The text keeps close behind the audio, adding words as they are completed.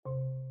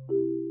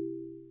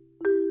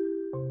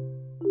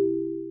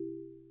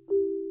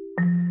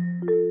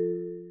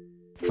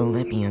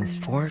Philippians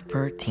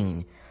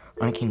 4:13,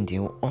 I can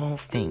do all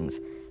things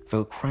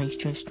through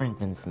Christ who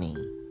strengthens me.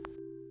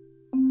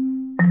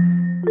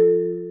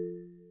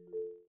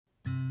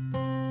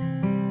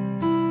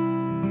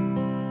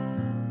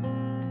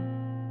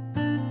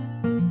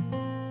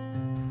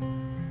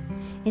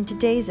 In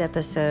today's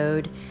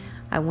episode,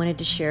 I wanted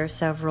to share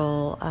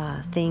several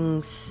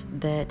things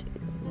that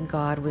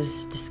God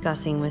was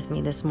discussing with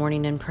me this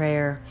morning in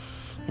prayer,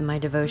 in my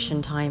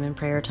devotion time and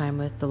prayer time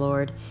with the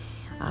Lord,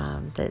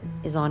 that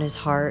is on His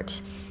heart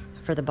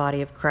for the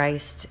body of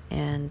Christ.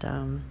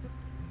 And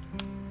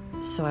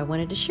so I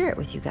wanted to share it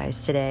with you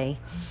guys today.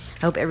 I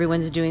hope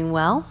everyone's doing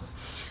well.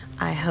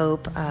 I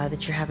hope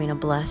that you're having a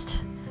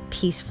blessed,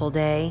 peaceful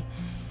day.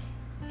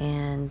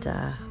 And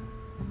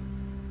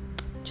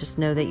just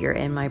know that you're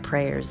in my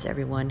prayers,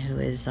 everyone who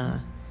is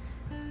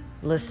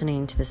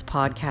listening to this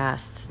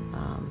podcast.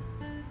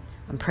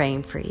 I'm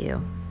praying for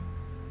you.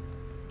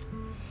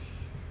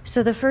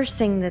 So the first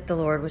thing that the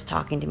Lord was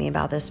talking to me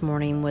about this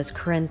morning was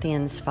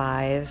Corinthians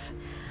 5.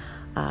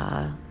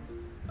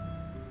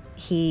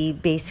 He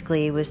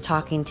basically was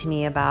talking to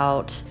me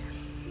about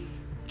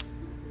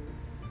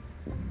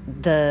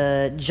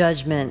the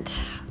judgment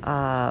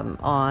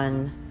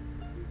on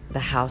the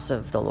house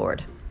of the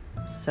Lord,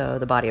 so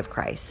the body of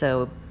Christ.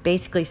 So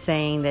basically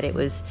saying that it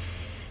was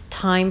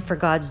time for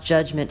God's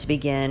judgment to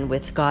begin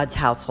with God's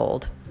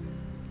household,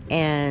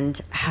 and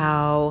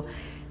how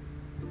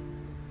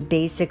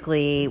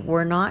basically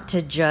we're not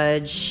to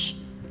judge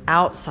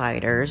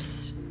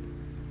outsiders,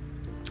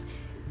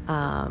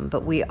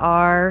 but we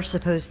are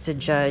supposed to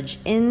judge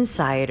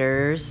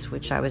insiders,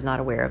 which I was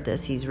not aware of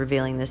this. He's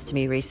revealing this to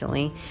me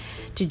recently.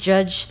 To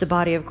judge the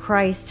body of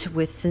Christ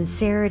with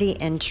sincerity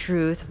and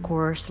truth, of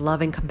course,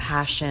 love and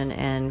compassion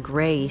and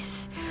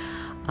grace,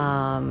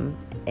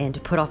 and to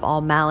put off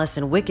all malice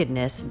and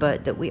wickedness,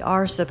 but that we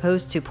are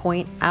supposed to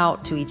point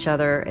out to each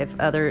other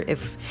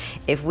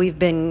if we've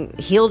been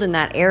healed in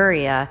that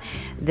area,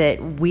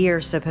 that we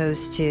are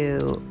supposed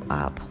to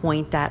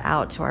point that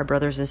out to our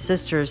brothers and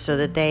sisters, so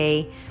that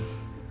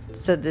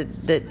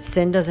that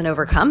sin doesn't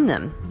overcome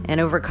them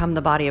and overcome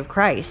the body of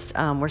Christ.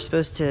 We're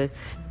supposed to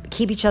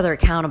keep each other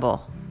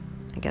accountable,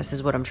 I guess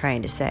is what I'm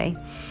trying to say,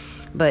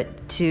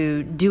 but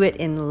to do it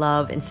in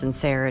love and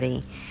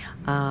sincerity.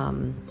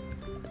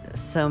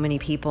 So many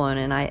people,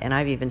 and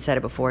I've even said it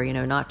before,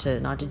 not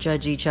to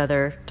judge each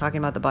other, talking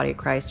about the body of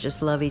Christ,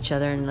 just love each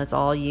other and let's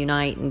all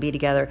unite and be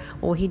together.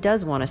 Well, He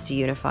does want us to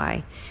unify.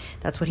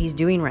 That's what He's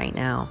doing right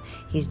now.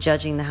 He's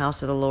judging the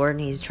house of the Lord,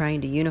 and He's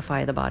trying to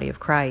unify the body of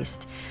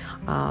Christ.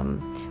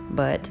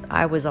 But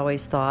I was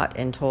always taught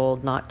and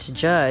told not to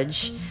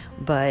judge,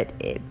 but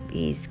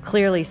He's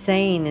clearly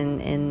saying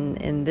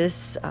in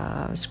this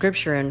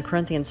scripture in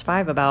Corinthians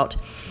 5 about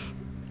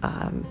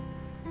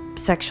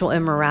sexual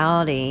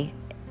immorality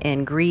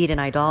and greed and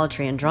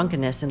idolatry and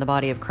drunkenness in the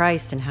body of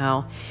Christ, and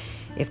how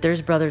if there's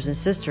brothers and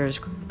sisters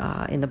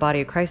in the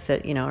body of Christ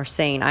that are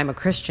saying I'm a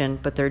Christian,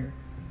 but they're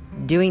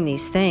doing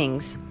these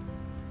things,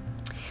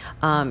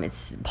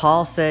 it's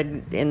Paul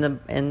said in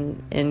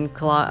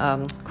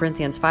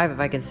Corinthians 5, if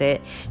I can say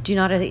it, do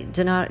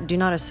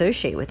not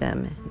associate with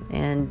them,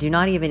 and do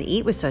not even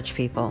eat with such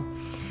people.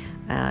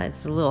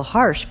 It's a little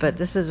harsh, but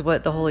this is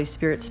what the Holy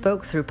Spirit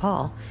spoke through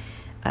Paul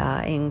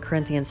in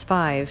Corinthians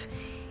 5.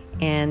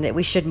 And that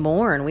we should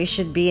mourn. We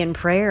should be in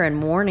prayer and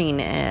mourning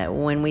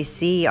when we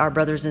see our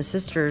brothers and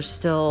sisters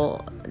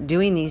still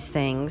doing these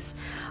things.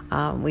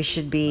 We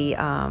should be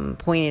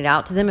pointing it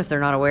out to them if they're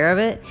not aware of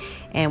it,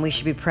 and we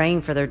should be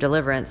praying for their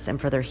deliverance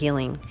and for their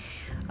healing.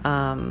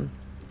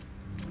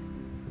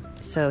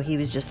 So He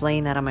was just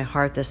laying that on my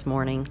heart this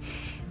morning.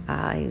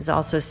 He was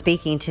also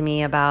speaking to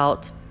me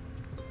about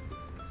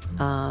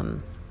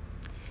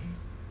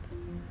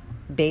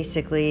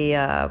basically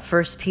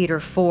 1 Peter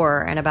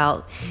 4, and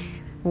about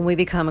when we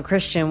become a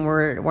Christian,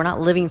 we're not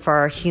living for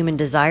our human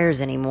desires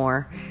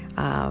anymore.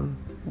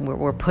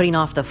 We're putting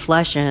off the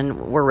flesh,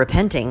 and we're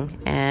repenting,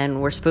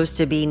 and we're supposed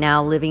to be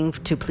now living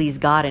to please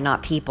God and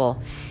not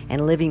people,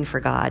 and living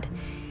for God.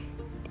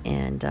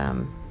 And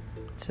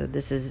so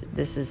this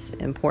is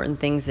important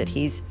things that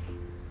He's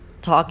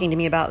talking to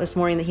me about this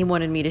morning, that He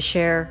wanted me to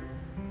share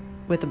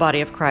with the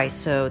body of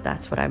Christ. So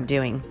that's what I'm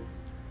doing.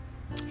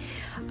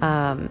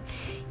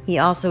 He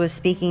also was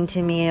speaking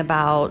to me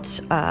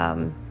about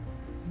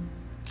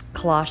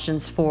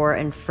Colossians 4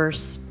 and 1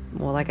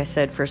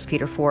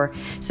 Peter 4.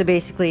 So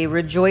basically,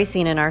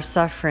 rejoicing in our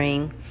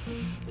suffering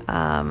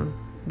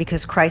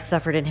because Christ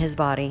suffered in His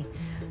body.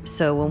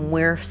 So when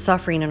we're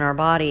suffering in our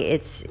body,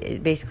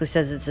 it basically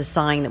says it's a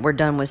sign that we're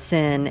done with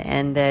sin,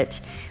 and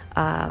that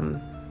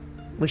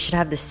we should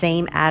have the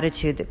same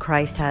attitude that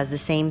Christ has, the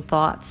same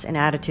thoughts and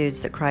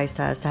attitudes that Christ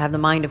has, to have the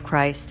mind of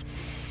Christ,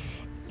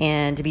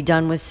 and to be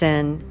done with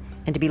sin,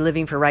 and to be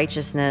living for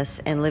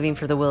righteousness and living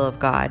for the will of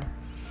God,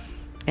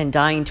 and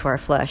dying to our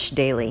flesh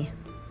daily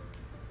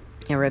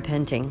and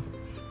repenting,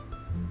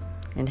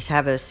 and to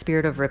have a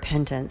spirit of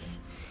repentance.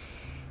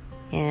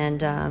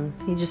 And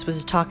he just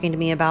was talking to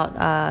me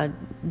about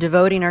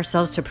devoting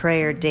ourselves to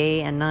prayer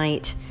day and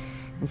night,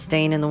 and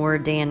staying in the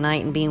Word day and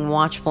night and being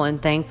watchful and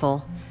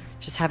thankful,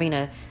 just having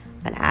an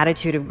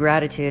attitude of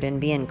gratitude and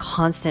being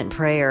constant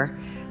prayer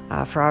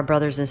for our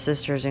brothers and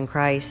sisters in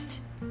Christ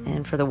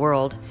and for the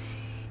world.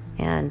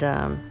 And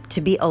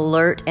to be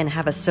alert and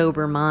have a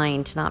sober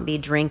mind, to not be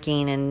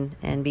drinking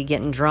and be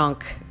getting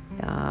drunk,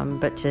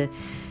 but to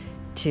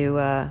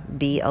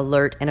be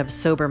alert and of a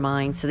sober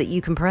mind so that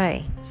you can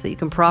pray, so that you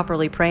can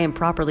properly pray and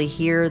properly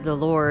hear the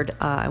Lord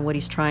and what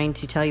He's trying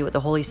to tell you, what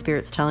the Holy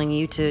Spirit's telling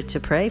you to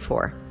pray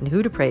for and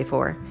who to pray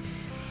for.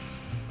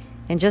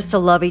 And just to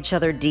love each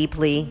other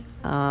deeply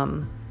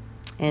and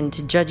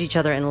to judge each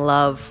other in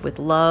love, with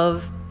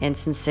love and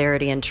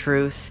sincerity and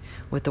truth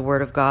with the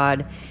Word of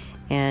God,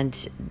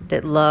 and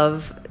that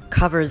love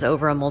covers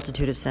over a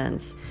multitude of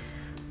sins.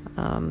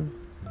 And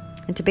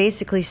to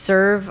basically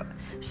serve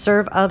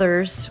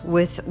others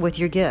with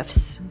your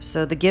gifts.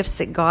 So the gifts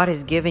that God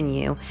has given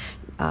you,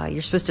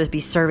 you're supposed to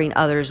be serving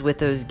others with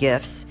those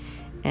gifts.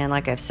 And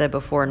like I've said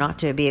before, not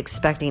to be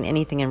expecting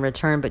anything in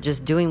return, but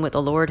just doing what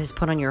the Lord has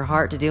put on your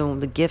heart to do,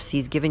 the gifts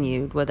He's given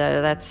you,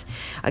 whether that's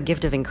a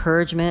gift of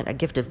encouragement, a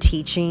gift of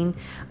teaching,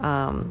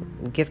 a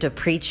gift of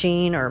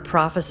preaching or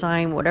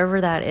prophesying, whatever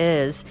that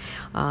is,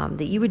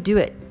 that you would do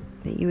it,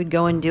 that you would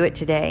go and do it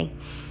today.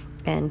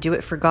 And do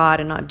it for God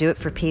and not do it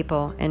for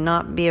people, and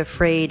not be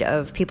afraid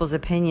of people's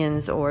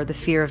opinions or the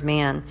fear of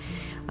man,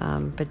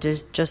 but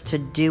just to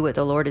do what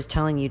the Lord is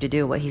telling you to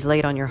do, what He's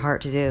laid on your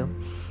heart to do,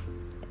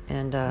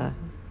 and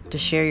to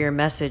share your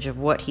message of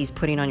what He's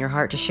putting on your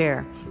heart to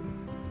share,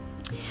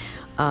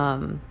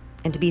 and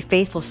to be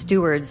faithful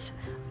stewards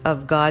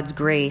of God's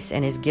grace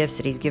and His gifts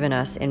that He's given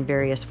us in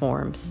various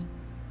forms.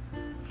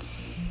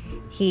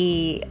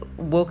 He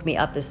woke me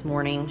up this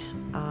morning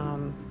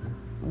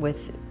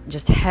with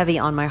just heavy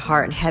on my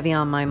heart and heavy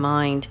on my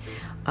mind,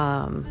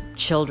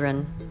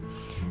 children,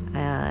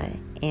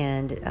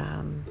 and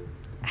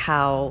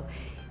how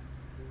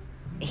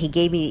he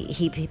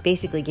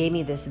basically gave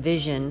me this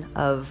vision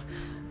of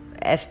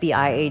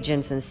FBI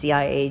agents and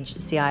CIA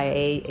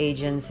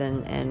agents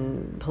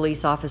and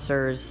police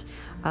officers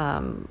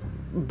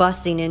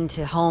busting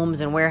into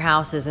homes and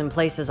warehouses and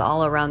places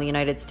all around the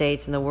United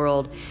States and the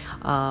world,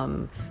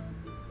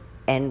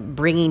 and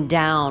bringing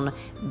down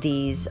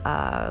these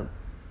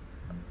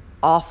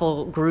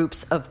awful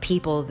groups of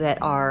people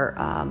that are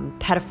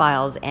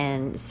pedophiles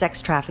and sex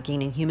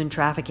trafficking and human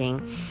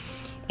trafficking,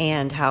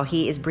 and how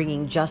He is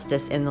bringing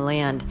justice in the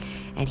land,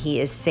 and He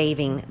is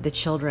saving the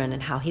children,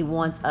 and how He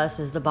wants us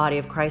as the body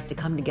of Christ to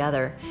come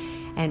together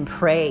and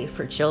pray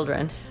for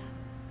children.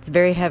 It's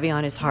very heavy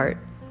on His heart,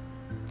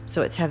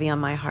 so it's heavy on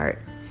my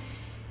heart.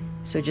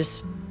 So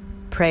just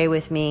pray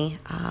with me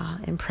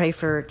and pray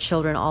for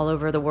children all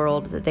over the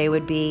world, that they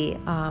would be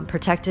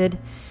protected,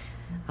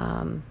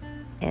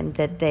 and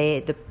that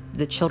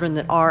the children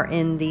that are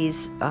in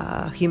these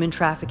human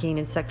trafficking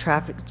and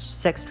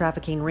sex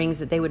trafficking rings,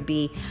 that they would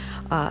be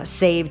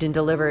saved and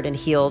delivered and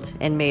healed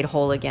and made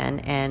whole again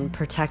and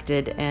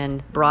protected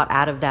and brought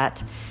out of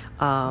that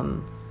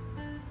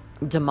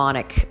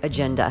demonic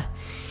agenda.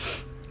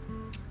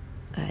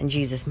 In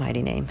Jesus'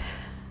 mighty name.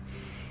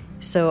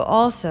 So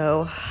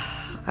also,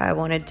 I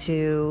wanted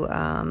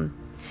to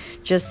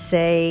just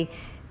say,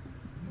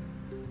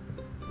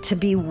 to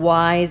be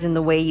wise in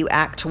the way you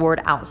act toward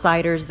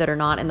outsiders that are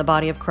not in the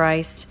body of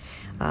Christ.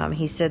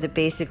 He said that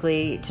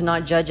basically to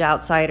not judge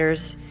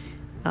outsiders,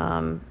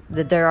 that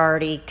they're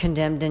already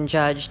condemned and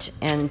judged,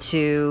 and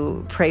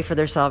to pray for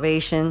their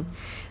salvation,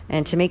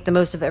 and to make the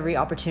most of every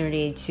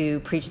opportunity to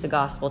preach the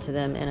gospel to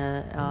them in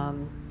a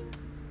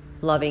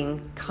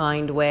loving,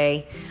 kind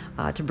way,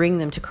 to bring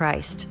them to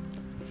Christ.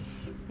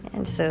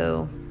 And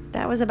so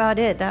that was about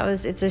it.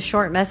 It's a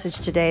short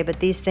message today, but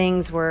these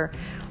things were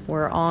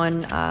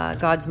on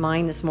God's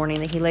mind this morning,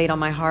 that He laid on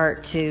my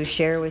heart to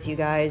share with you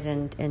guys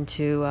and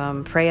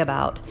to pray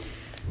about.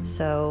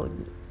 So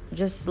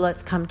just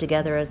let's come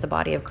together as the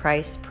body of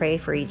Christ, pray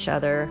for each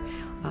other,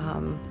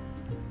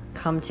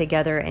 come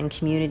together in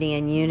community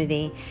and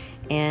unity.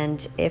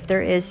 And if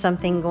there is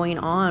something going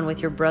on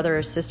with your brother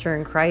or sister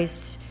in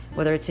Christ,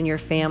 whether it's in your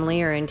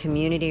family or in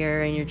community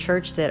or in your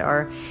church, that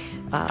are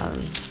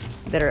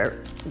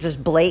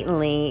just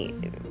blatantly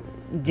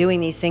doing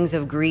these things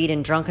of greed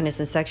and drunkenness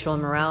and sexual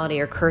immorality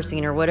or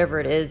cursing or whatever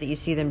it is that you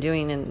see them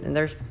doing, and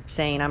they're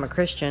saying, I'm a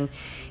Christian,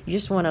 you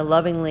just want to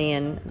lovingly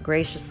and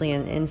graciously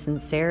and in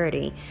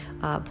sincerity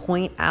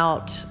point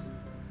out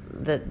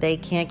that they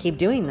can't keep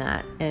doing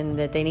that, and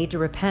that they need to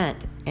repent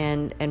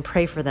and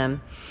pray for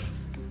them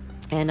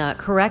and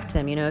correct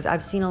them. You know,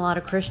 I've seen a lot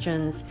of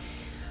Christians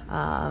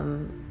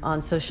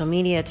on social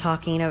media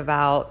talking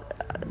about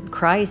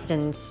Christ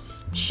and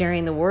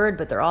sharing the word,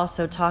 but they're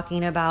also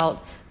talking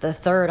about the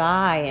third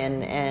eye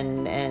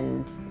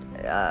and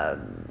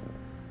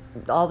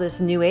all this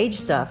new age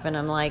stuff. And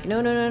I'm like,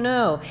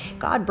 no.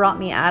 God brought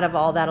me out of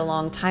all that a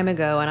long time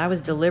ago, and I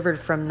was delivered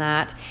from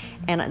that.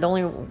 And the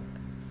only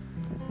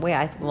way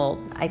I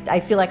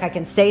feel like I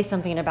can say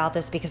something about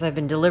this because I've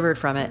been delivered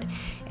from it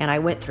and I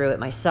went through it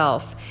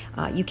myself.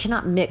 You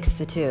cannot mix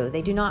the two.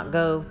 They do not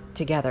go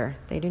together.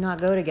 They do not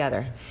go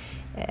together.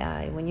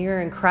 When you're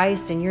in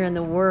Christ and you're in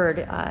the Word,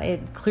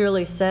 it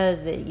clearly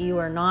says that you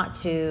are not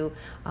to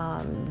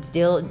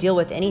deal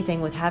with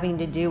anything with having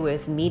to do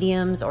with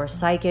mediums or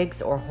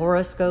psychics or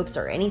horoscopes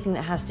or anything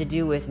that has to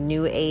do with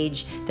New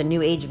Age, the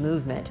New Age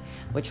movement,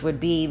 which would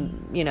be,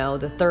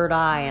 the third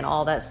eye and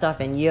all that stuff,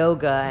 and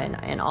yoga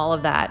and all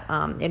of that.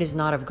 It is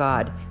not of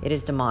God. It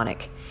is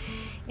demonic.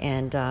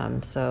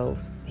 And so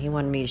he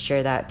wanted me to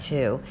share that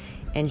too.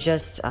 And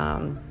just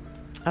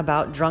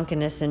about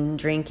drunkenness and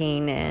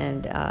drinking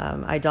and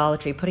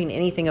idolatry, putting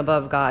anything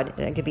above God.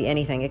 It could be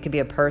anything. It could be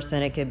a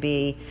person. It could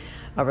be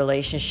a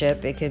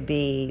relationship. It could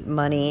be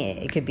money.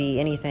 It could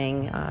be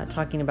anything.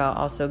 Talking about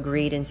also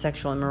greed and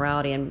sexual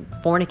immorality and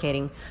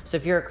fornicating. So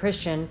if you're a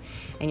Christian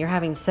and you're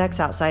having sex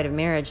outside of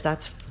marriage,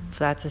 that's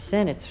a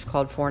sin. It's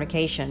called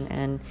fornication.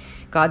 And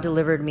God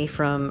delivered me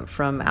from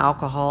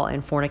alcohol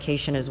and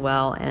fornication as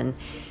well. And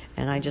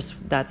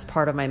that's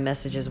part of my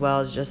message as well,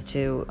 is just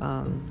to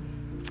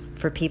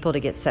for people to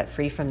get set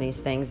free from these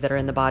things that are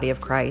in the body of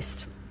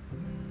Christ.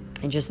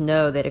 And just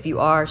know that if you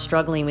are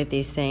struggling with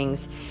these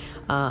things,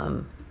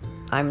 I'm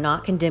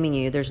not condemning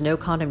you. There's no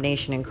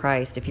condemnation in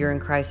Christ. If you're in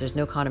Christ, there's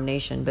no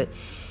condemnation. But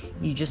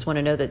you just want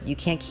to know that you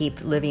can't keep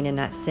living in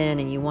that sin,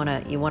 and you want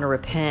to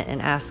repent and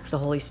ask the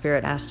Holy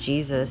Spirit, ask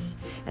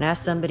Jesus, and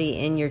ask somebody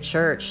in your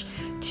church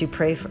to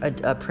pray for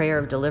a prayer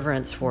of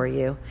deliverance for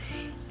you.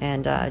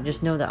 And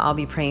just know that I'll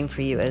be praying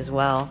for you as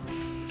well,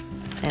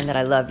 and that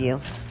I love you.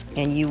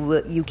 And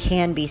you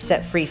can be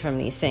set free from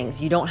these things.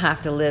 You don't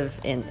have to live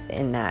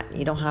in that.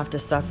 You don't have to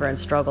suffer and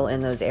struggle in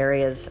those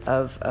areas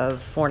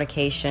of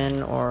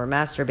fornication or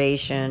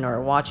masturbation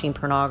or watching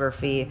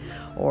pornography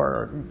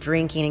or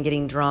drinking and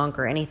getting drunk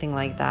or anything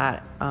like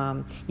that.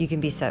 You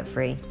can be set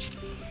free.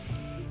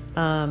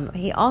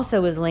 He also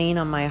was laying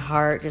on my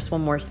heart just one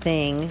more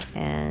thing.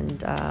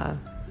 And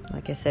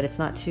like I said, it's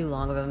not too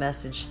long of a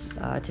message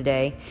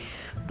today.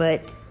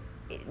 But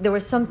there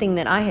was something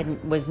that I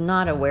was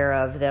not aware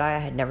of, that I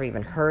had never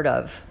even heard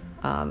of.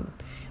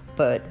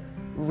 But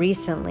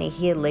recently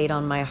he had laid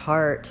on my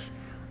heart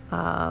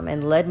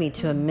and led me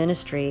to a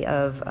ministry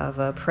of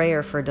a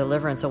prayer for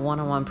deliverance, a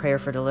one-on-one prayer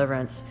for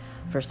deliverance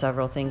for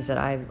several things that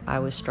I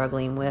was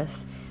struggling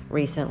with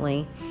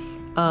recently,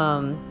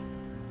 and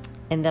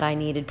that I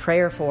needed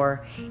prayer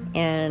for.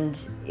 And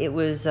it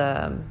was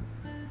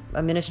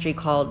a ministry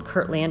called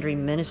Kurt Landry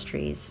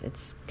Ministries.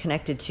 It's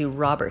connected to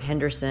Robert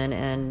Henderson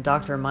and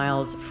Dr.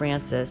 Miles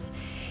Francis,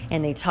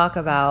 and they talk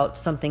about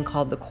something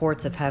called the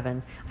courts of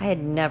heaven. I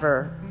had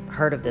never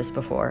heard of this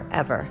before,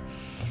 ever.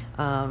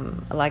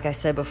 Like I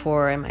said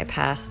before in my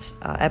past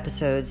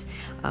episodes,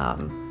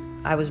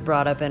 I was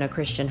brought up in a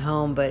Christian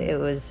home, but it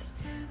was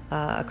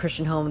a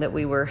Christian home that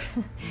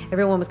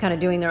everyone was kind of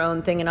doing their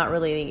own thing and not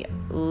really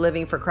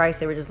living for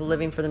Christ. They were just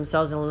living for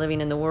themselves and living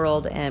in the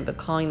world, but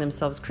calling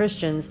themselves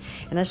Christians.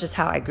 And that's just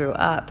how I grew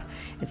up.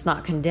 It's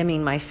not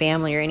condemning my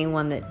family or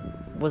anyone that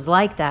was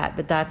like that,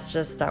 but that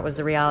was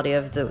the reality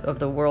of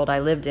the world I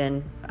lived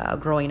in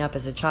growing up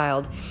as a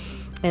child.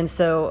 And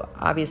so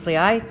obviously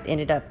I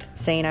ended up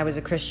saying I was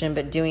a Christian,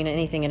 but doing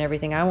anything and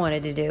everything I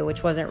wanted to do,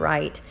 which wasn't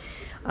right.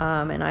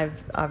 And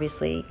I've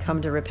obviously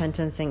come to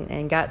repentance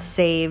and got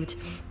saved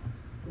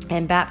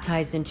and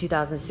baptized in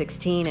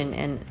 2016,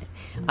 and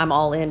I'm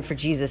all in for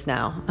Jesus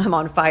now. I'm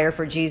on fire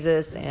for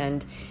Jesus,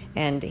 and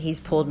he's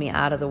pulled me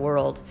out of the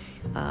world.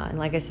 And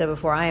like I said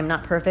before, I am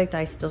not perfect.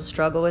 I still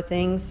struggle with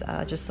things,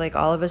 just like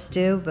all of us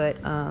do, but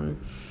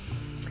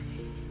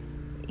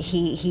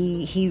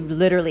he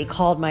literally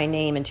called my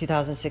name in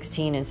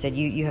 2016 and said,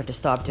 you have to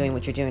stop doing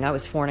what you're doing. I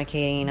was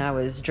fornicating, I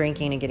was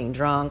drinking and getting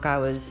drunk, I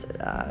was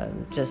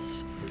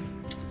just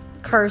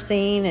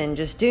cursing and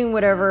just doing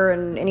whatever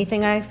and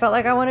anything I felt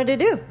like I wanted to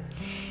do,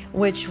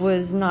 which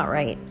was not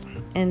right.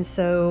 And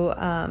so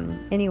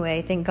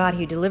anyway, thank God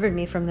he delivered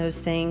me from those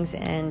things,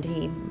 and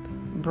he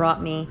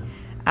brought me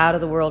out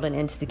of the world and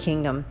into the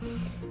kingdom.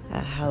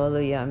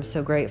 Hallelujah. I'm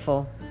so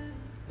grateful.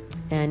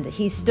 And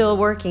he's still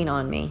working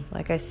on me.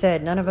 Like I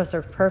said, none of us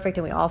are perfect,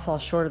 and we all fall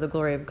short of the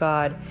glory of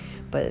God,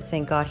 but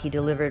thank God he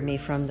delivered me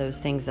from those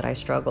things that I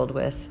struggled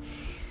with.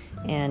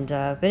 And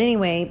but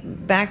anyway,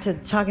 back to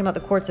talking about the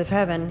courts of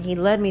heaven. He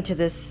led me to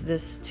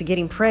to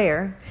getting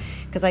prayer,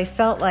 because I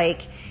felt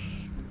like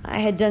I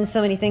had done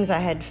so many things. I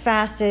had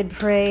fasted,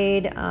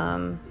 prayed.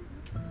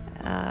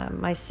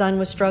 My son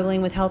was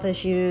struggling with health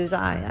issues,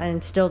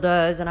 and still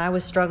does, and I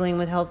was struggling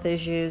with health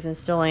issues and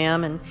still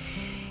am.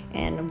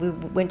 And we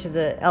went to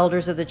the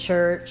elders of the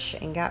church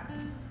and got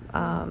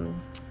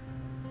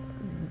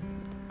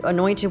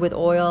anointed with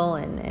oil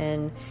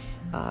and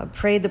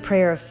prayed the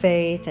prayer of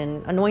faith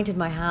and anointed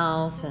my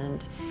house,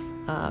 and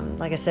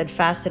like I said,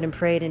 fasted and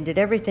prayed and did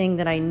everything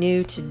that I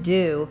knew to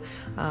do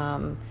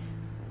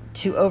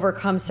to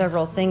overcome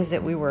several things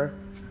that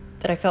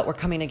I felt were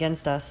coming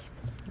against us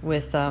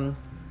with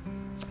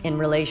in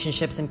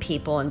relationships and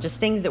people, and just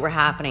things that were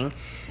happening.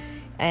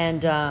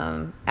 And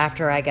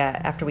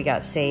after we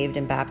got saved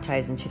and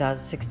baptized in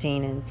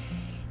 2016,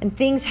 and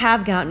things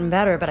have gotten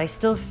better, but I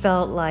still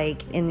felt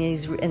like in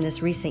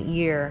this recent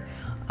year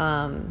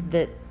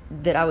that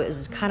that I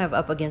was kind of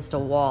up against a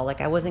wall.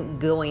 Like I wasn't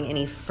going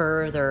any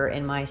further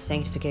in my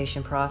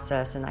sanctification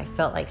process, and I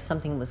felt like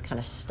something was kind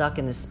of stuck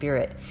in the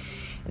spirit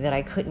that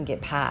I couldn't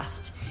get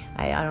past.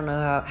 I don't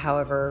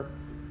know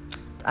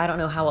I don't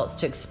know how else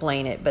to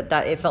explain it, but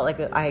that it felt like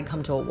I had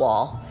come to a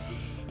wall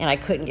and I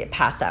couldn't get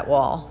past that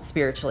wall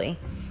spiritually.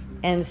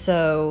 And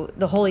so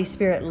the Holy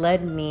Spirit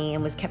led me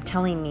and kept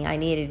telling me I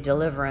needed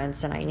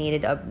deliverance, and I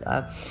needed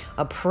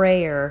a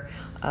prayer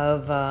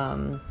of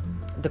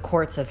the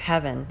courts of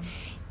heaven.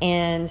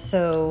 And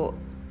so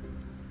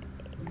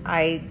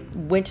I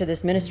went to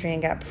this ministry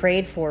and got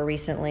prayed for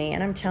recently,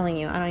 and I'm telling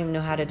you, I don't even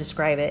know how to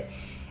describe it.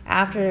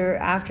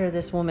 After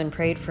this woman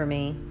prayed for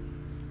me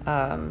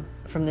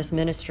from this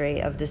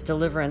ministry of this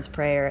deliverance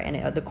prayer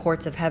and the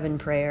courts of heaven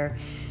prayer,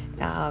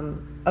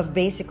 of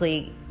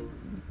basically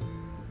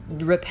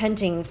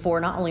repenting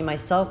for not only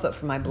myself but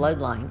for my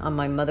bloodline on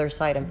my mother's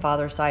side and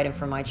father's side, and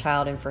for my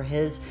child and for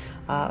his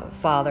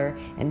father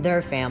and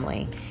their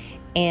family.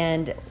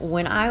 And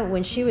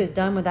when she was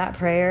done with that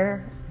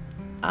prayer,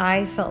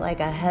 I felt like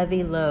a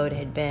heavy load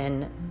had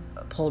been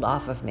pulled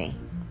off of me.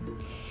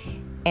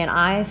 And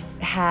I've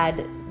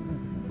had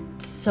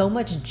so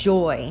much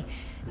joy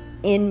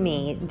in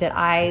me that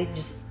I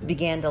just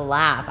began to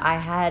laugh.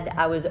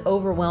 I was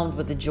overwhelmed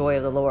with the joy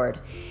of the Lord.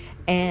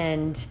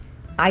 And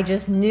I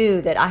just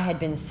knew that I had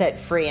been set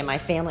free, and my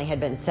family had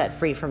been set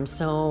free from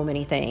so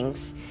many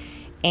things.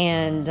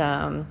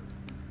 And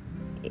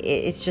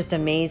it's just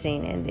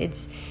amazing. And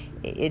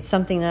it's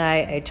something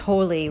that I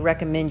totally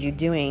recommend you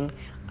doing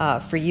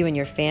for you and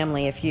your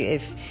family.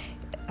 If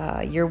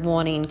you're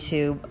wanting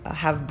to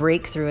have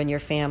breakthrough in your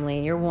family,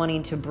 and you're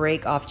wanting to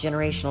break off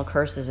generational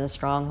curses and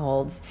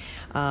strongholds,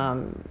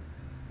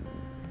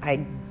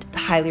 I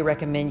highly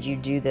recommend you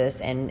do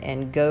this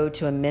and go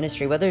to a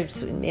ministry, whether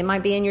it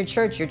might be in your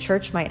church. Your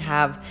church might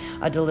have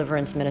a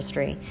deliverance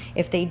ministry.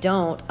 If they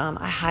don't,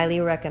 I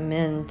highly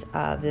recommend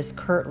this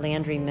Kurt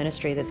Landry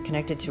ministry that's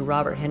connected to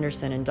Robert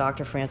Henderson and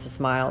Dr. Francis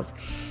Miles,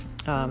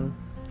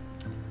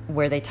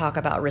 where they talk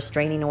about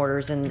restraining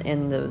orders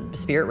in the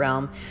spirit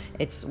realm,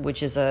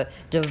 which is a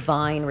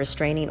divine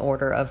restraining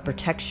order of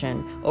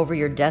protection over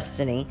your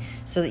destiny,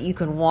 so that you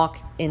can walk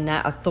in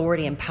that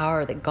authority and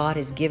power that God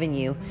has given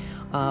you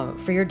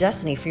for your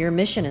destiny, for your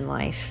mission in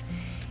life.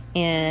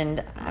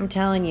 And I'm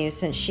telling you,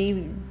 since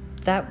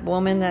that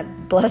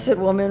blessed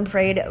woman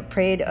prayed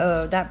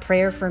that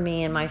prayer for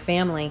me and my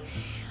family,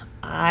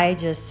 I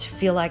just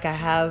feel like I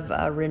have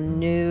a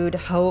renewed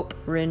hope,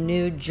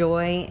 renewed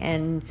joy,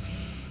 and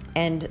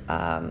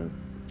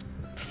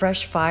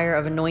fresh fire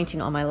of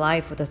anointing on my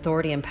life with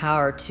authority and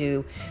power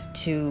to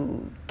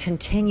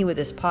continue with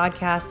this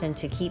podcast and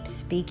to keep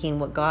speaking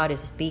what God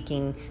is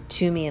speaking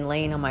to me and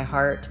laying on my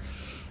heart,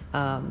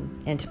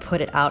 and to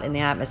put it out in the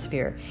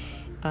atmosphere.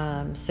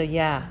 So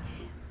yeah,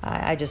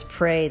 I just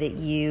pray that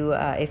you,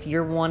 if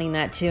you're wanting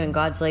that too, and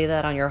God's laid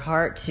that on your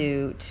heart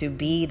to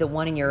be the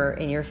one in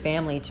your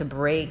family to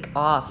break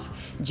off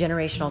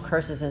generational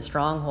curses and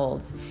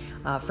strongholds.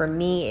 For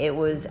me, it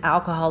was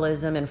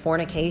alcoholism and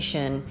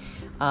fornication,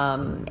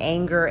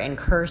 anger and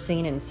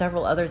cursing, and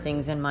several other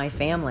things in my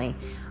family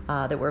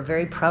that were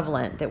very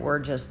prevalent, that were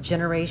just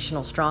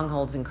generational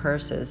strongholds and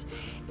curses,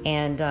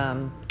 and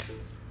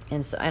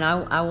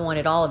I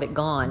wanted all of it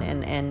gone,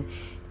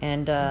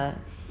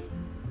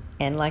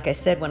 and like I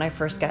said, when I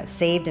first got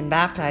saved and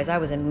baptized, I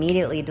was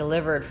immediately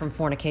delivered from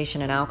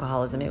fornication and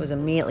alcoholism. It was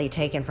immediately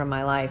taken from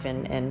my life.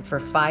 And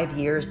for 5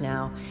 years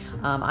now,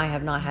 I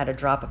have not had a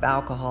drop of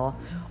alcohol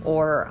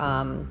or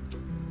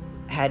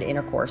had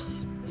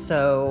intercourse.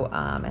 So,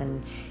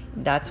 and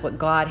that's what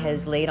God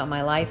has laid on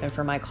my life and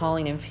for my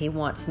calling. And He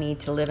wants me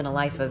to live in a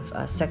life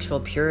of sexual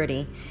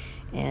purity,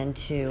 and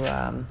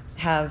to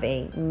have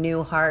a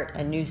new heart,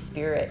 a new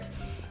spirit,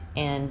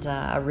 and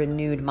a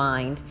renewed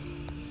mind.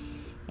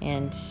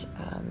 And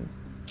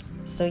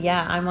so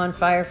yeah, I'm on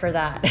fire for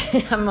that.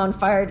 I'm on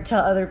fire to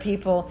tell other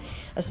people,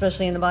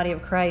 especially in the body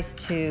of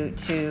Christ,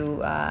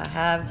 to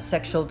have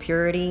sexual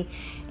purity,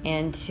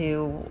 and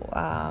to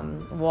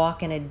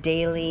walk in a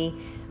daily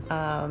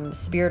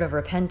spirit of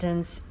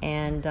repentance,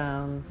 and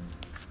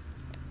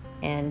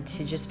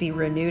to just be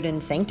renewed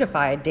and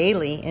sanctified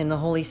daily in the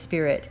Holy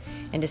Spirit,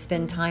 and to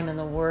spend time in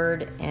the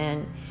Word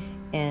and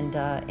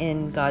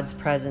in God's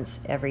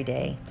presence every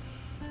day,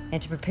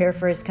 and to prepare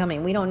for His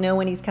coming. We don't know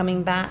when He's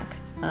coming back.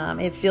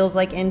 It feels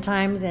like end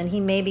times, and He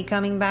may be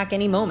coming back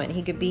any moment.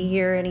 He could be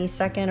here any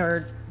second,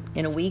 or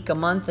in a week, a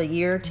month, a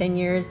year, 10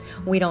 years.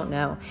 We don't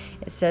know.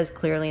 It says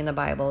clearly in the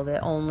Bible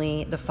that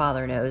only the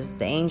Father knows.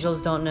 The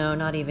angels don't know,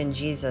 not even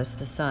Jesus,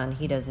 the Son.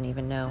 He doesn't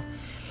even know.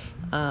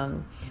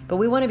 But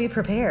we want to be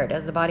prepared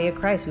as the body of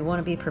Christ. We want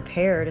to be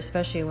prepared,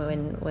 especially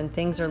when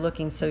things are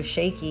looking so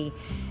shaky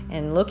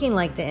and looking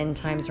like the end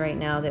times right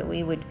now, that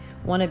we would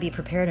want to be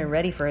prepared and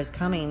ready for His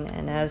coming.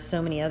 And as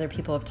so many other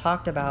people have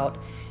talked about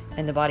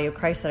in the body of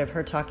Christ that I've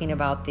heard talking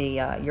about,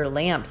 your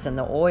lamps and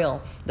the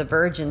oil, the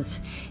virgins,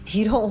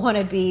 you don't want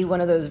to be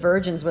one of those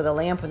virgins with a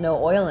lamp with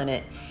no oil in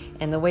it.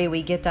 And the way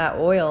we get that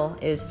oil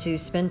is to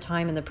spend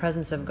time in the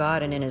presence of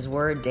God and in His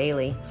Word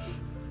daily.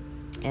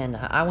 And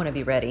I want to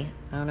be ready.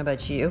 I don't know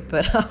about you,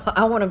 but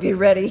I want to be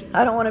ready.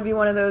 I don't want to be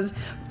one of those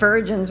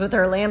virgins with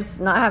her lamps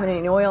not having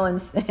any oil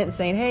and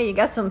saying, "Hey, you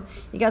got some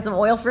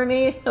oil for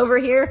me over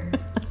here?"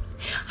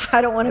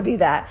 I don't want to be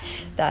that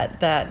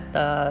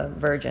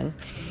virgin.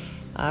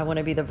 I want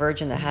to be the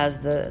virgin that has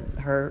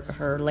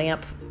her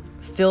lamp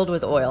filled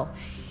with oil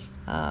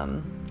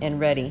and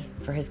ready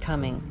for his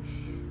coming.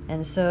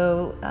 And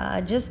so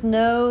just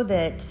know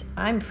that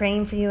I'm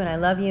praying for you and I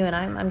love you, and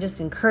I'm just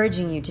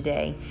encouraging you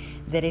today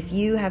that if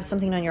you have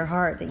something on your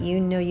heart that you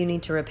know you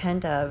need to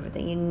repent of,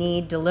 that you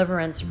need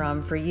deliverance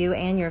from for you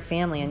and your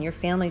family, and your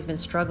family's been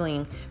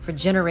struggling for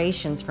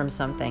generations from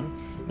something,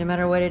 no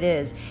matter what it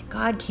is,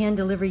 God can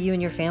deliver you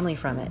and your family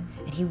from it,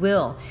 and he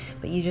will.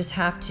 But you just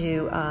have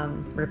to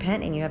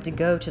repent, and you have to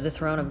go to the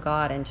throne of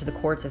God and to the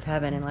courts of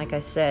heaven. And like I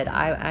said,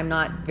 I'm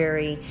not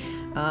very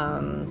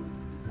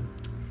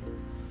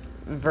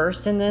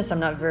versed in this. I'm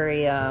not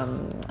very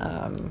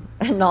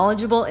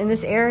knowledgeable in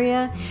this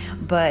area,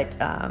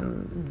 but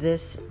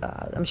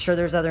I'm sure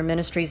there's other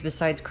ministries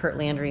besides Kurt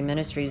Landry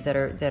Ministries that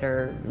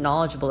are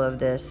knowledgeable of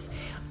this.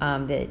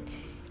 That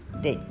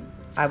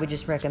I would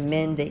just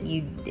recommend that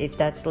you, if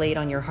that's laid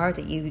on your heart,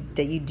 that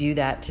you do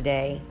that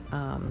today,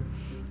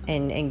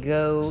 and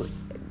go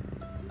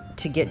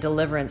to get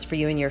deliverance for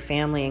you and your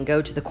family, and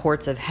go to the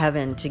courts of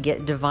heaven to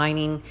get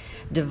divine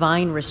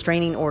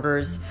restraining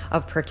orders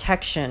of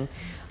protection,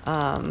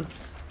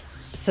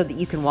 so that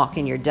you can walk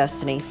in your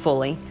destiny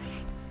fully.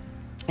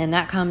 And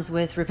that comes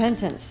with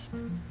repentance.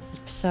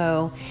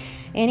 So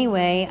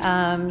anyway,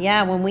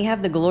 when we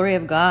have the glory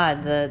of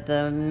God,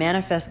 the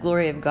manifest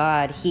glory of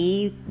God,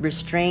 he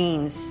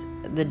restrains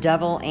the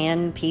devil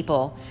and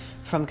people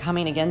from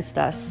coming against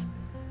us.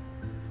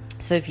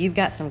 So if you've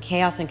got some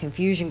chaos and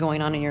confusion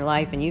going on in your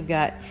life, and you've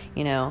got,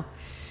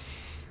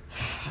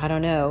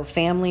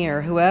 family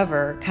or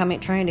whoever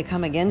trying to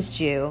come against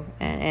you,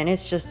 and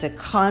it's just a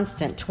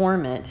constant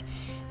torment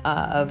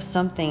of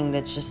something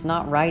that's just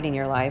not right in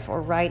your life,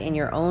 or right in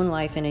your own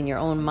life and in your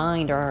own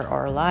mind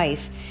or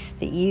life,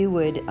 that you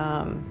would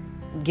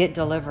get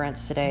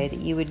deliverance today, that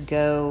you would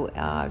go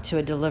to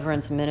a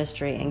deliverance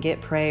ministry and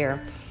get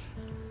prayer,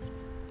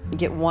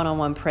 get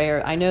one-on-one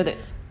prayer. I know that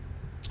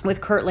with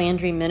Kurt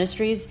Landry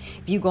Ministries,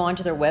 if you go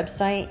onto their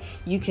website,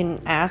 you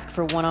can ask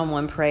for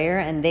one-on-one prayer,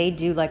 and they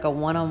do like a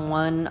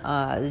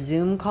one-on-one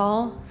Zoom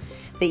call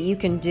that you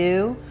can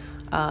do.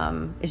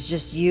 It's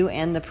just you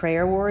and the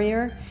prayer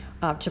warrior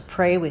to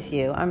pray with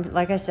you.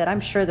 Like I said, I'm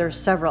sure there's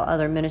several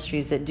other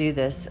ministries that do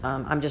this.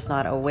 I'm just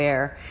not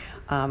aware.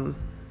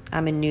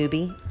 I'm a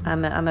newbie.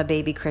 I'm a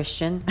baby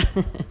Christian.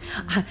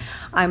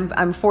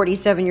 I'm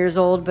 47 years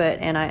old,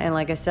 and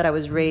like I said, I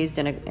was raised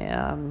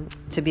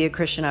to be a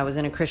Christian. I was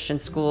in a Christian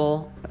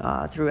school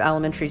through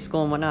elementary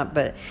school and whatnot,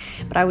 but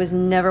I was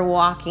never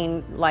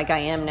walking like I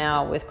am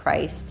now with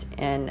Christ,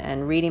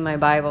 and reading my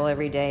Bible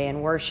every day,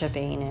 and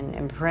worshiping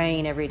and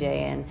praying every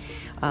day,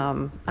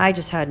 and I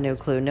just had no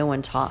clue. No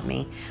one taught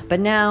me, but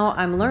now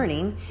I'm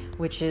learning,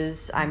 which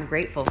is I'm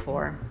grateful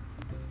for.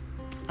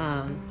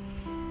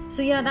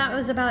 So yeah, that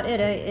was about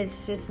it.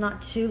 It's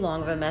not too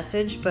long of a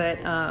message, but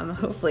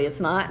hopefully it's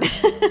not.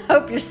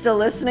 Hope you're still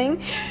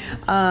listening.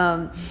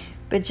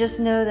 But just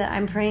know that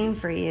I'm praying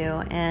for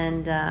you,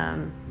 and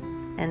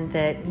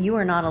that you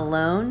are not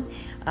alone.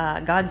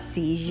 God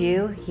sees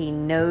you. He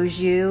knows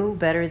you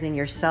better than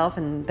yourself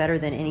and better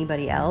than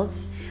anybody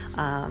else.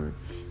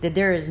 That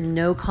there is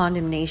no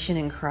condemnation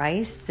in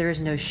Christ. There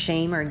is no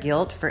shame or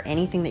guilt for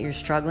anything that you're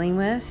struggling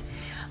with.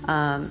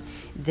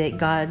 That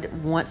God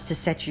wants to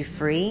set you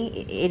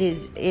free. It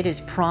is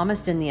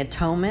promised in the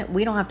atonement.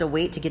 We don't have to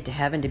wait to get to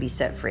heaven to be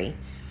set free.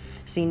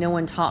 See, no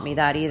one taught me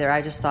that either.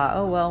 I just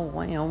thought,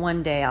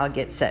 one day I'll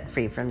get set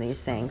free from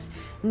these things.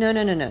 No.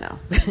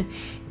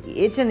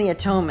 It's in the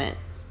atonement,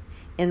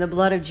 in the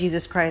blood of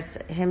Jesus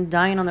Christ, him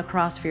dying on the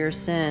cross for your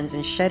sins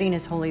and shedding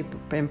his holy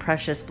and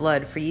precious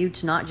blood for you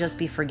to not just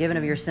be forgiven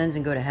of your sins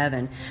and go to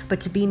heaven,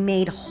 but to be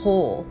made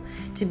whole,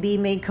 to be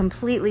made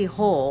completely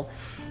whole,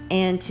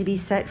 and to be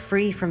set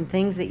free from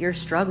things that you're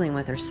struggling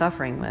with or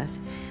suffering with.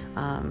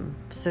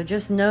 So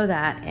just know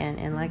that,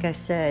 and like I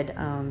said,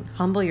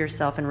 humble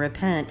yourself and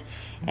repent,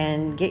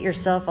 and get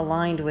yourself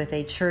aligned with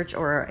a church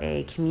or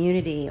a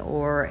community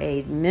or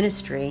a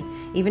ministry,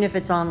 even if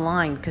it's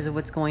online because of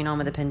what's going on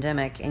with the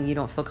pandemic and you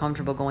don't feel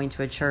comfortable going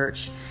to a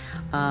church,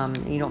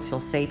 you don't feel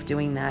safe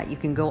doing that. You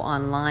can go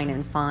online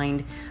and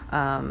find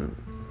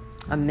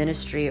a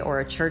ministry or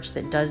a church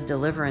that does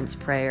deliverance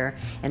prayer,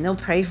 and they'll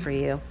pray for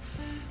you.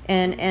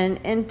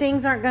 And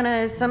things aren't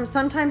gonna,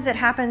 sometimes it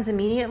happens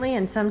immediately,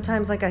 and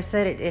sometimes, like I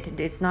said,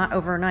 it's not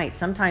overnight.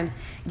 Sometimes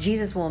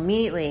Jesus will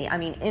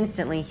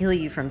instantly heal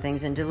you from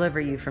things and deliver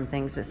you from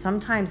things, but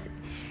sometimes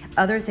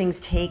other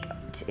things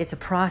it's a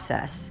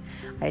process.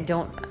 I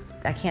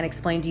can't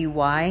explain to you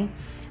why,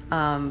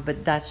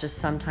 but that's just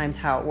sometimes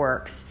how it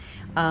works.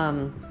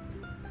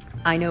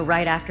 I know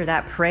right after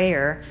that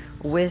prayer,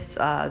 with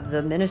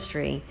the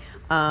ministry.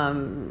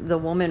 The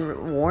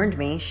woman warned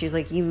me. She's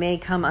like, you may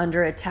come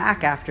under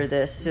attack after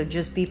this, so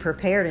just be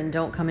prepared and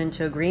don't come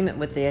into agreement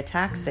with the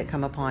attacks that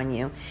come upon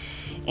you.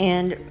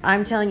 And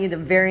I'm telling you, the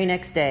very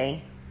next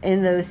day,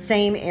 in those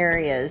same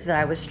areas that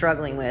I was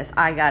struggling with,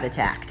 I got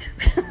attacked.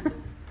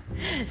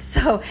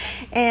 So,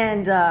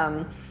 and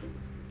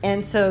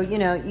so, you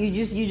know, you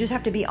just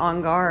have to be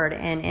on guard.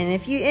 And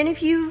if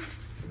you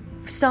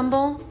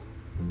stumble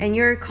and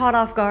you're caught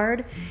off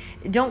guard,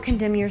 don't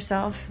condemn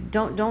yourself.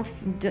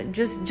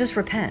 Just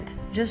repent.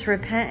 Just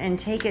repent and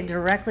take it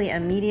directly,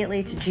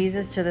 immediately to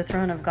Jesus, to the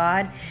throne of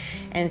God,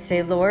 and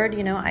say, Lord,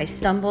 you know, I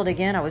stumbled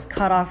again. I was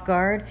caught off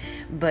guard,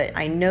 but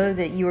I know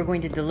that you are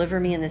going to deliver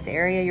me in this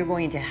area. You're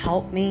going to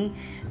help me,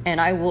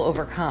 and I will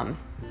overcome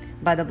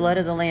by the blood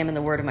of the Lamb and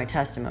the word of my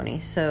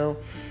testimony. So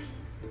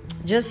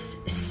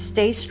just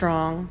stay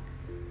strong,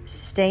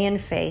 stay in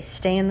faith,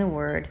 stay in the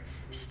word,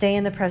 stay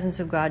in the presence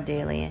of God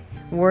daily,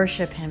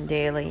 worship him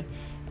daily,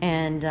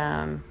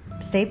 and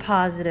stay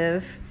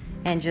positive,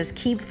 and just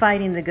keep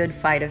fighting the good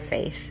fight of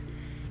faith.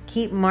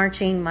 Keep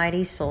marching,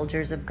 mighty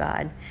soldiers of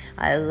God.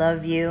 I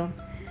love you.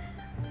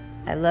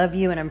 I love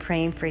you, and I'm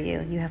praying for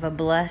you. You have a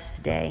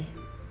blessed day.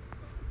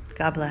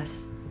 God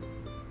bless.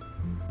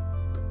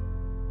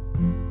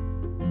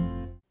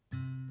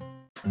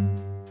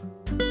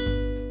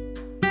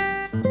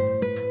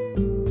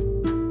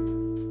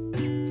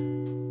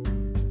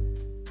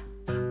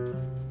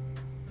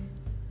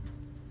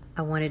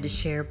 I wanted to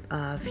share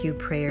a few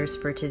prayers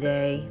for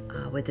today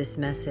with this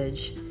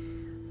message.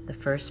 The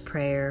first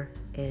prayer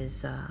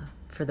is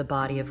for the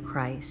body of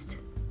Christ.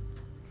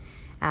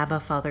 Abba,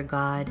 Father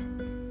God,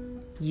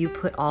 you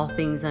put all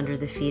things under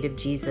the feet of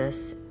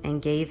Jesus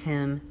and gave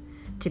him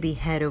to be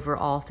head over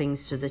all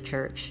things to the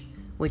church,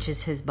 which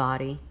is his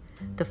body,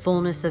 the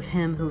fullness of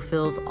him who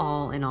fills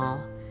all in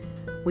all.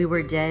 We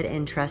were dead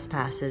in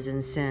trespasses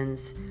and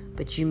sins,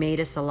 but you made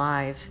us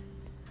alive.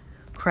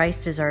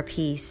 Christ is our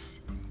peace,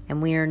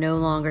 and we are no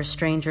longer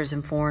strangers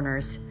and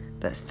foreigners,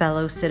 but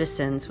fellow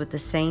citizens with the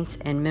saints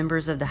and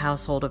members of the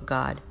household of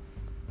God.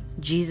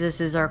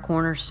 Jesus is our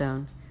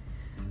cornerstone.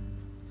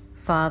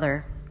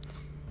 Father,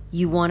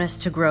 you want us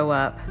to grow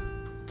up,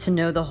 to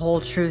know the whole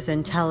truth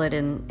and tell it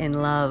in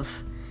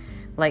love,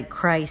 like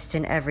Christ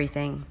in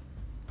everything.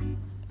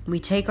 We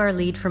take our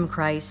lead from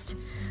Christ,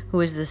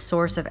 who is the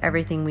source of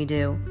everything we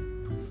do.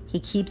 He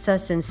keeps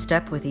us in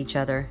step with each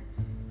other.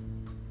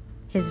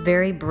 His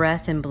very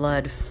breath and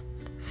blood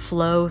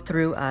flow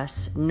through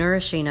us,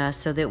 nourishing us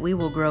so that we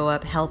will grow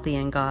up healthy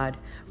in God,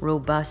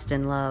 robust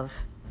in love.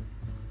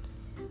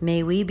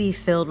 May we be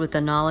filled with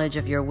the knowledge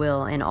of your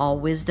will and all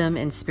wisdom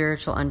and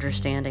spiritual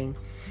understanding.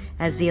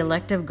 As the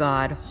elect of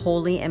God,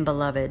 holy and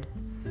beloved,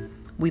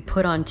 we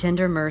put on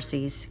tender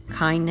mercies,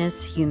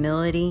 kindness,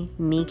 humility,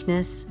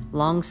 meekness,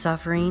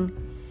 long-suffering,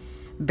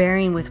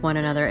 bearing with one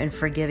another and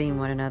forgiving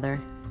one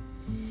another.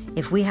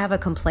 If we have a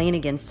complaint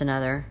against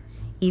another,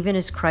 even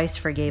as Christ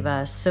forgave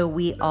us, so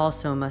we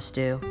also must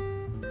do.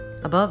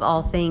 Above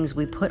all things,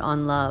 we put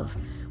on love,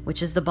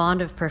 which is the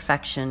bond of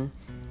perfection,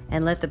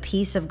 and let the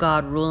peace of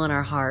God rule in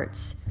our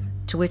hearts,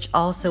 to which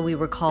also we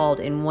were called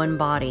in one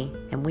body,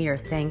 and we are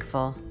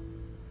thankful.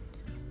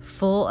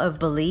 Full of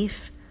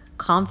belief,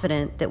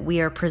 confident that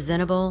we are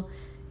presentable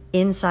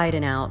inside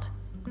and out,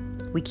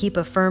 we keep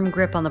a firm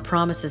grip on the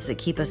promises that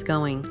keep us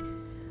going.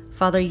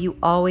 Father, you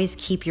always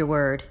keep your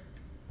word.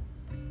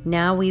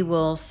 Now we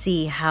will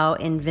see how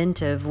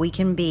inventive we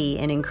can be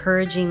in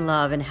encouraging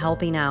love and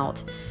helping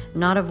out,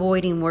 not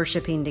avoiding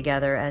worshiping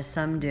together as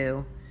some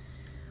do,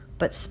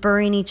 but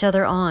spurring each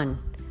other on,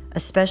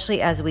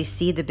 especially as we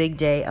see the big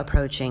day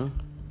approaching.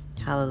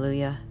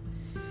 Hallelujah.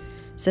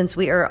 Since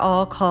we are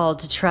all called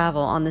to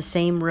travel on the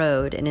same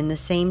road and in the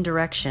same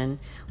direction,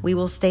 we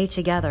will stay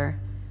together,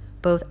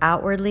 both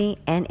outwardly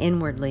and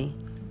inwardly.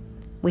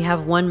 We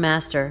have one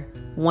Master,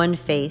 one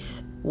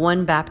faith,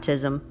 one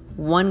baptism,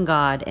 one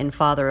God and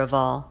Father of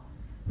all,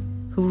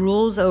 who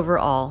rules over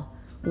all,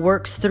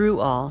 works through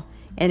all,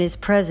 and is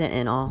present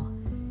in all.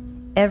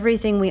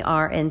 Everything we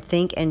are and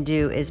think and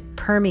do is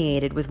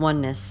permeated with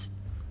oneness.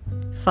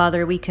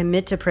 Father, we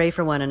commit to pray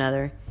for one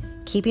another,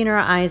 keeping our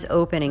eyes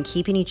open and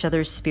keeping each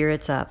other's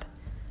spirits up,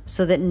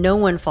 so that no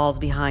one falls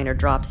behind or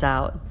drops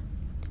out.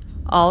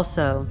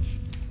 Also,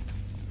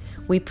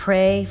 we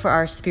pray for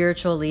our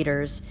spiritual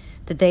leaders,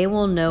 that they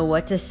will know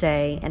what to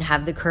say and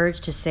have the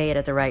courage to say it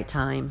at the right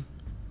time.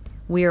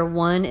 We are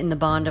one in the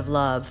bond of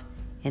love,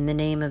 in the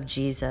name of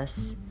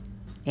Jesus.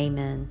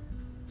 Amen.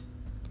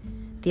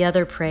 The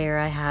other prayer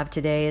I have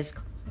today is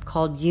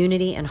called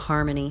Unity and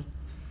Harmony.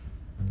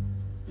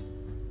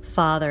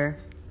 Father,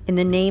 in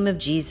the name of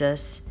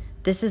Jesus,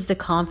 this is the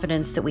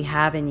confidence that we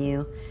have in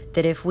you,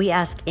 that if we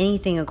ask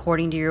anything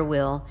according to your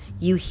will,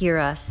 you hear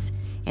us.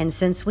 And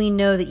since we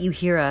know that you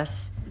hear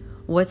us,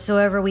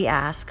 whatsoever we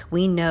ask,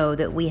 we know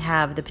that we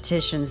have the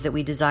petitions that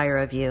we desire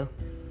of you.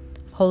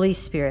 Holy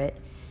Spirit,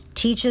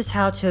 teach us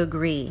how to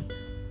agree,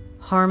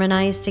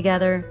 harmonize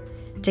together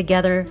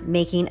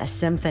making a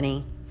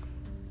symphony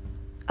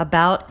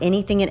about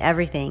anything and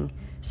everything,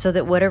 so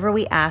that whatever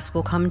we ask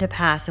will come to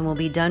pass and will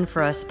be done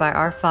for us by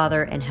our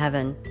Father in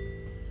heaven.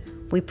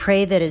 We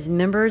pray that as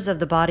members of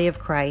the body of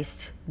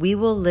Christ, we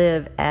will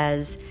live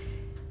as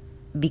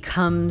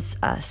becomes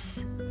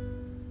us,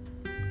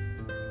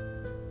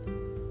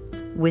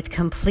 with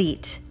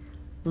complete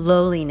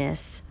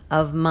lowliness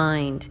of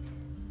mind,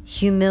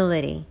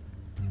 humility,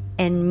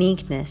 and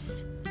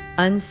meekness,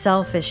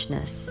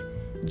 unselfishness,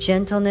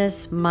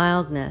 gentleness,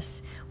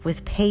 mildness,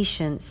 with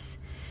patience,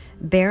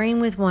 bearing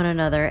with one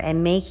another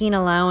and making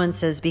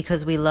allowances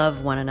because we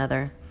love one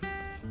another.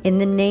 In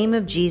the name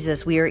of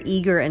Jesus, we are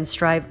eager and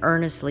strive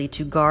earnestly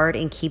to guard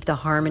and keep the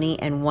harmony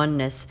and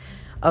oneness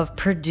of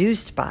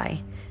produced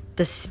by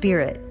the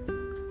Spirit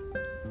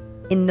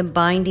in the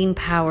binding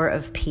power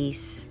of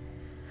peace.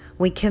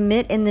 We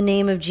commit in the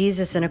name of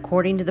Jesus and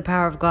according to the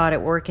power of God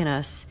at work in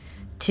us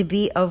to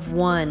be of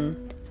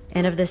one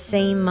and of the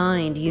same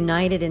mind,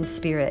 united in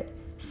spirit,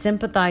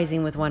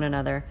 sympathizing with one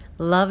another,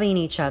 loving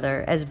each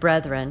other as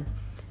brethren,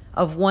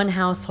 of one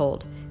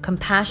household,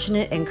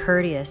 compassionate and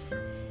courteous,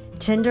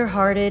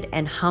 tender-hearted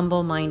and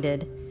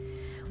humble-minded.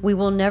 We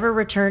will never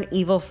return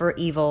evil for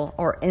evil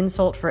or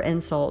insult for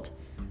insult,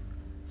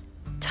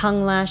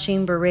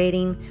 tongue-lashing,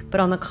 berating, but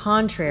on the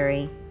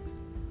contrary,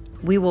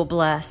 we will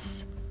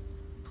bless,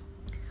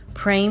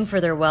 praying for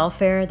their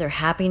welfare, their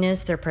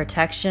happiness, their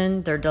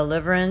protection, their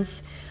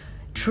deliverance,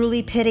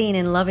 truly pitying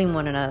and loving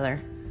one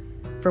another.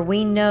 For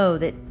we know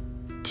that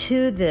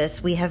to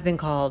this we have been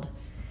called,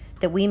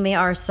 that we may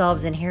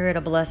ourselves inherit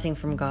a blessing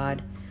from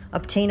God,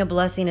 obtain a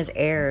blessing as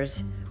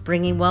heirs,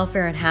 bringing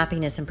welfare and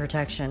happiness and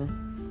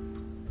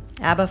protection.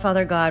 Abba,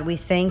 Father God, we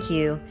thank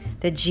you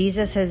that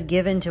Jesus has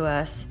given to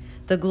us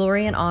the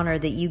glory and honor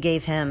that you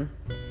gave him,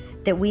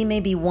 that we may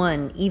be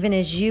one, even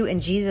as you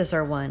and Jesus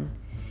are one,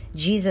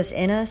 Jesus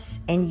in us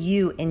and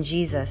you in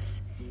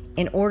Jesus,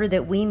 in order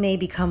that we may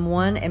become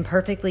one and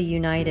perfectly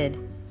united,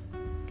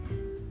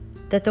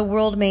 that the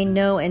world may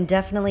know and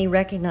definitely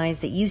recognize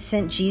that you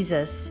sent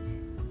Jesus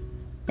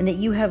and that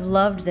you have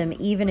loved them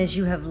even as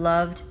you have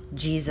loved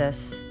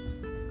Jesus.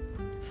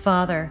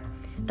 Father,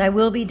 thy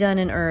will be done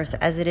in earth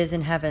as it is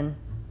in heaven.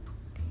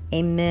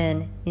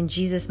 Amen. In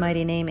Jesus'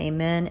 mighty name,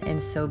 amen,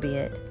 and so be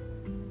it.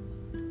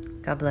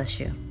 God bless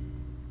you.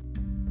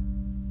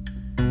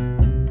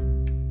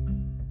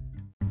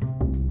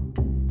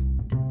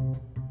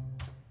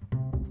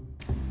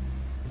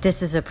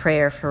 This is a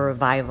prayer for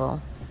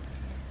revival.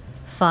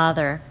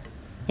 Father,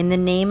 in the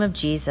name of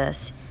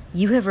Jesus,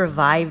 you have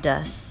revived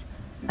us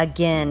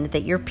again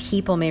that your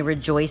people may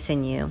rejoice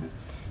in you.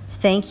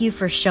 Thank you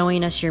for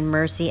showing us your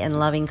mercy and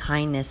loving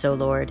kindness, O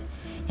Lord,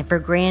 and for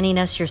granting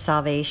us your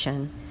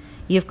salvation.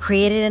 You have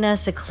created in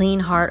us a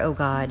clean heart, O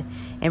God,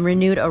 and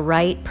renewed a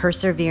right,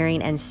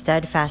 persevering, and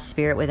steadfast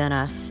spirit within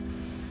us.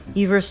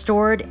 You've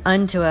restored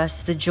unto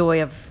us the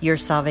joy of your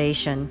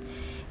salvation,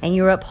 and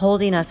you are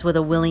upholding us with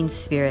a willing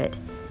spirit.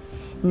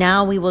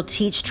 Now we will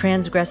teach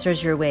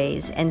transgressors your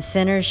ways, and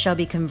sinners shall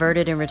be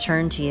converted and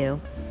return to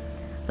you.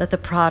 Let the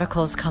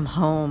prodigals come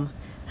home.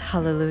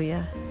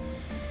 Hallelujah.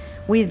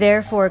 We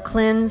therefore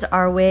cleanse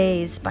our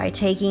ways by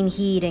taking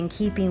heed and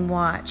keeping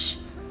watch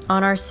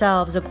on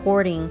ourselves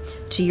according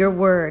to your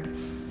word,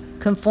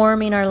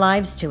 conforming our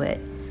lives to it.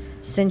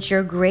 Since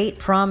your great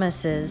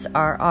promises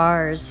are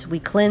ours, we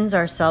cleanse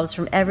ourselves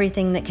from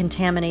everything that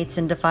contaminates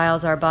and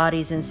defiles our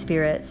bodies and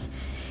spirits,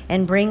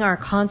 and bring our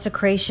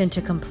consecration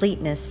to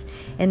completeness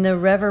in the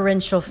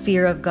reverential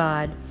fear of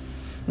God.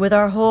 With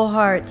our whole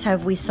hearts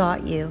have we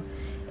sought you,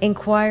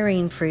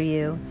 inquiring for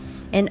you,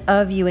 and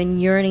of you,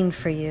 and yearning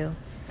for you.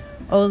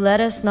 O let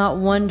us not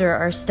wander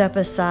or step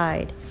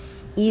aside,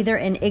 either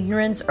in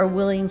ignorance or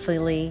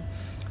willingly,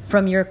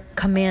 from your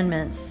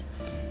commandments.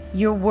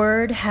 Your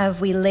word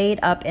have we laid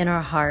up in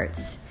our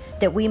hearts,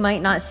 that we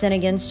might not sin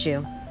against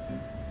you.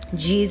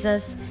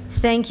 Jesus,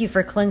 thank you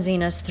for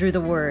cleansing us through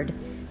the word,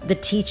 the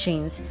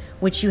teachings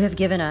which you have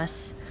given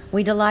us.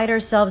 We delight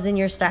ourselves in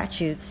your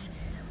statutes.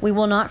 We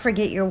will not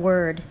forget your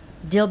word.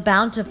 Deal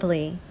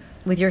bountifully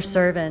with your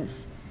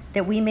servants,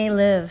 that we may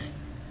live.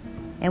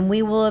 And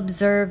we will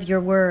observe your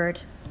word,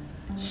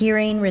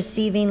 hearing,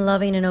 receiving,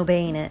 loving, and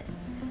obeying it.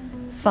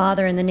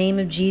 Father, in the name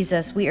of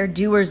Jesus, we are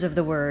doers of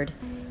the word,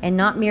 and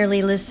not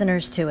merely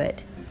listeners to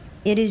it.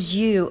 It is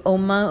you, O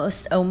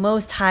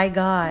most high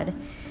God,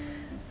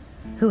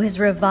 who has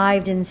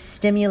revived and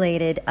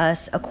stimulated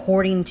us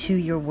according to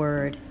your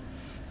word.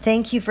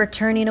 Thank you for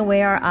turning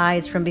away our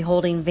eyes from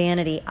beholding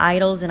vanity,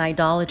 idols, and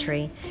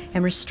idolatry,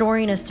 and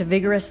restoring us to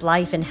vigorous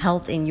life and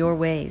health in your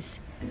ways.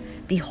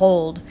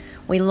 Behold,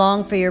 we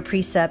long for your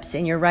precepts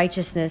and your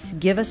righteousness.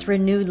 Give us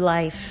renewed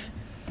life.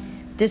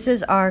 This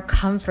is our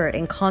comfort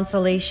and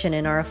consolation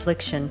in our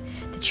affliction,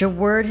 that your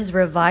word has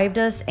revived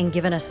us and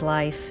given us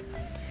life.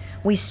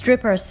 We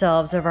strip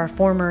ourselves of our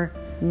former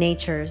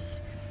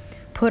natures,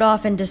 put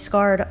off and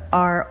discard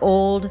our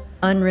old,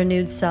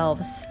 unrenewed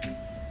selves,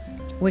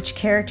 which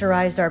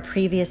characterized our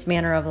previous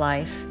manner of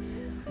life.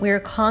 We are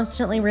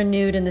constantly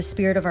renewed in the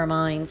spirit of our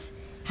minds,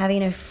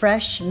 having a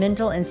fresh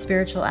mental and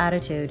spiritual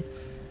attitude,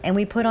 and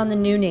we put on the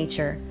new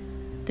nature,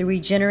 the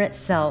regenerate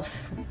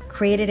self,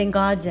 created in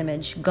God's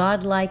image,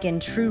 godlike in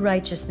true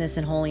righteousness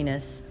and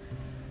holiness.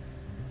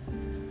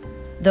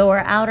 Though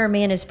our outer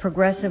man is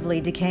progressively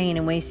decaying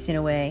and wasting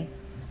away,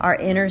 our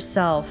inner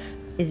self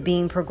is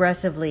being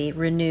progressively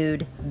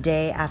renewed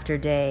day after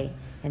day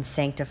and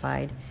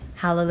sanctified.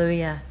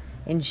 Hallelujah.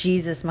 In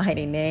Jesus'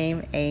 mighty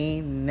name,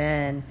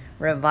 amen.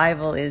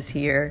 Revival is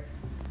here.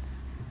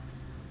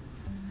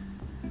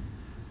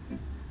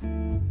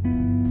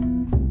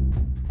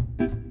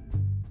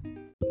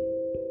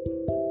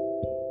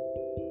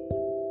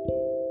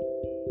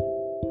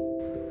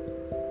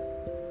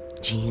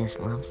 Jesus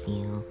loves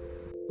you.